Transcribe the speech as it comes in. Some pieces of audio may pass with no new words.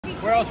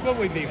where else would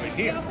we be but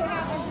here?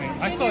 I mean,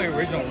 I saw the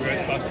original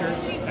Ghostbusters,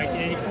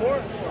 1984.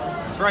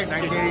 That's right,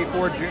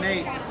 1984, June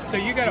 8th. So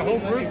you got a whole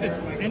group that's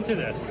into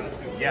this.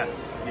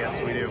 Yes,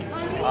 we do.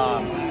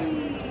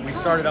 We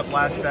started up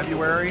last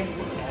February,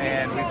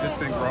 and we've just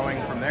been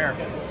growing from there.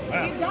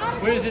 Wow.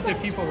 What is it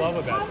that people love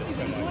about this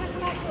so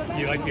much?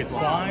 You like to get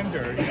slimed,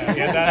 or you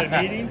get that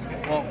at meetings?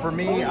 Well, for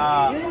me,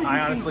 I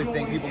honestly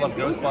think people love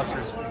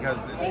Ghostbusters because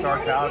it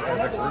starts out as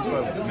a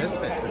group of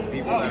misfits. It's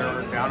people that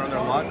are down on their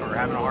luck or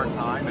having a hard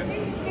time,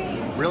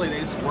 and really they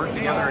just work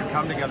together and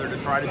come together to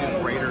try to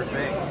do greater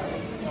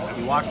things.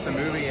 You watch the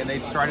movie and they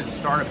try to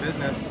start a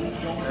business,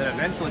 and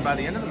eventually by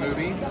the end of the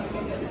movie,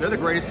 they're the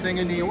greatest thing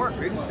in New York.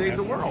 They just saved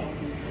the world.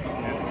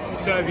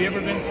 So have you ever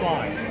been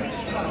slimed?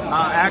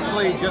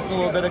 Actually, just a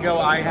little bit ago,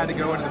 I had to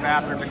go into the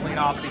bathroom to clean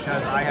off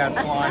because I had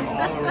slime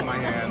all over my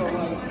hands.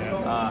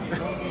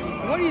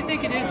 What do you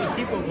think it is that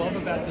people love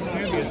about this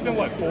movie? It's been,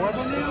 what, 4 of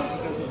them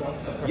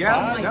now?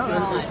 Yeah,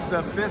 no, this is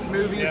the 5th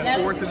movie,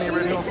 4th in the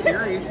original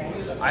series.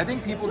 I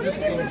think people just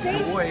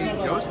enjoy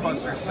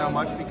Ghostbusters so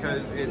much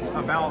because it's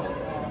about,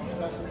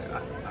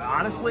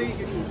 honestly,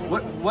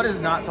 what is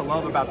not to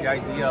love about the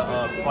idea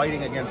of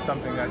fighting against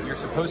something that you're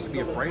supposed to be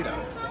afraid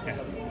of? Yeah.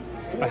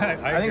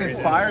 I think it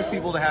inspires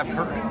people to have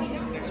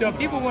courage. So if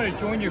people want to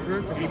join your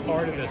group or be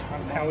part of this,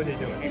 how would they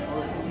do it?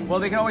 Well,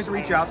 they can always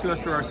reach out to us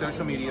through our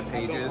social media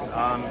pages.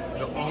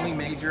 The only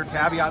major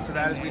caveat to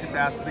that is we just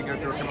ask that they go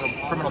through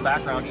a criminal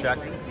background check,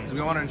 because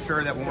we want to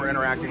ensure that when we're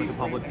interacting with the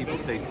public, people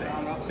stay safe.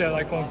 So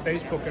like on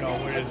Facebook and all,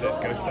 what is it?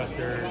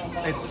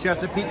 Ghostbusters? It's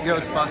Chesapeake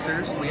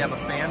Ghostbusters. We have a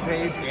fan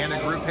page and a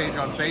group page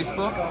on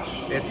Facebook.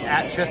 It's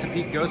at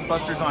Chesapeake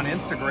Ghostbusters on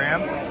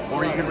Instagram,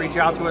 or you can reach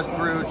out to us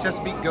through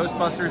Chesapeake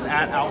Ghostbusters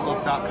at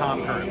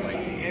Outlook.com currently.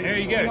 There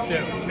you go.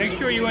 So make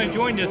sure you want to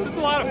join this. It's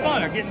a lot of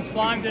fun. I'm getting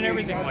slimed and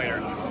everything later.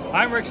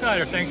 I'm Rick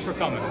Snider. Thanks for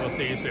coming. We'll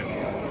see you soon.